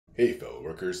Hey fellow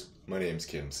workers, my name's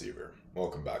Kim Siever.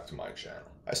 Welcome back to my channel.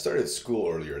 I started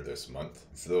school earlier this month.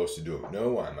 For those who don't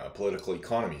know, I'm a political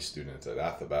economy student at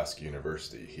Athabasca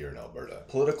University here in Alberta.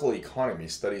 Political economy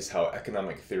studies how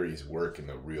economic theories work in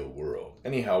the real world.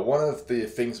 Anyhow, one of the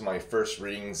things my first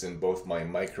readings in both my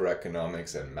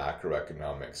microeconomics and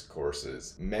macroeconomics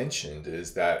courses mentioned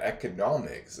is that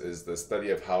economics is the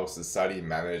study of how society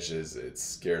manages its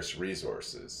scarce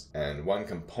resources. And one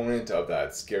component of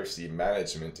that scarcity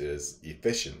management is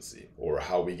efficiency, or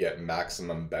how we get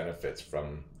maximum benefits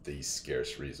from these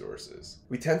scarce resources.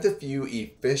 We tend to view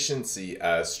efficiency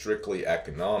as strictly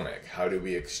economic. How do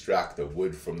we extract the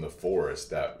wood from the forest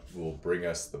that will bring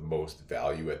us the most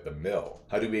value at the mill?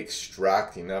 How do we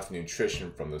extract enough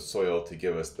nutrition from the soil to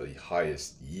give us the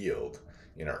highest yield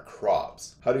in our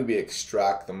crops? How do we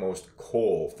extract the most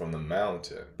coal from the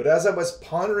mountain? But as I was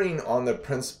pondering on the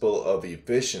principle of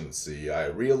efficiency, I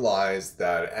realized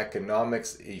that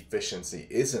economics efficiency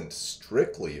isn't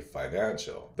strictly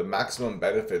financial. The maximum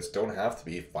benefits don't have to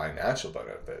be financial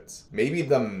benefits. Maybe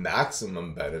the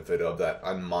maximum benefit of that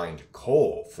unmined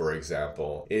coal, for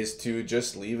example, is to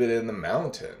just leave it in the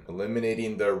mountain,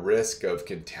 eliminating the risk of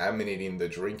contaminating the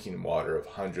drinking water of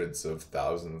hundreds of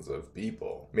thousands of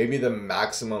people. Maybe the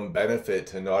maximum benefit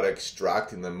to not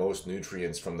extracting the most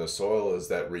nutrients from the soil is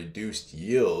that reduced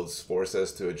yields force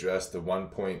us to address the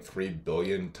 1.3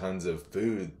 billion tons of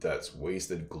food that's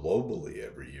wasted globally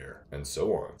every year, and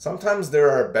so on. Sometimes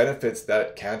there are benefits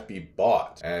that can't be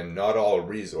bought, and not all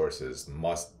resources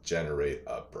must generate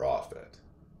a profit.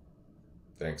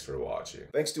 Thanks for watching.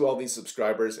 Thanks to all these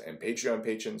subscribers and Patreon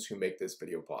patrons who make this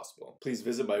video possible. Please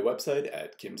visit my website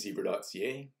at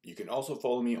kimsiever.ca. You can also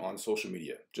follow me on social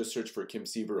media. Just search for Kim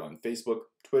Siever on Facebook,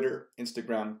 Twitter,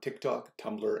 Instagram, TikTok,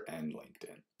 Tumblr, and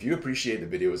LinkedIn. If you appreciate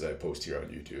the videos I post here on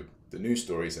YouTube, the news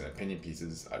stories and opinion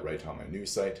pieces I write on my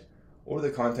news site, or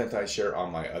the content I share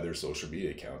on my other social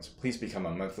media accounts, please become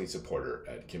a monthly supporter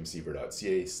at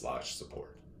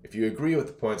kimsiever.ca/support. If you agree with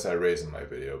the points I raise in my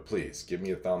video, please give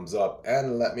me a thumbs up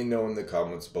and let me know in the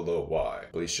comments below why.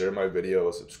 Please share my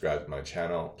video, subscribe to my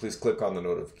channel. Please click on the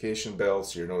notification bell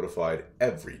so you're notified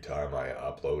every time I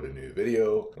upload a new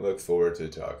video. I look forward to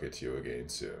talking to you again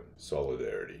soon.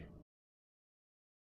 Solidarity.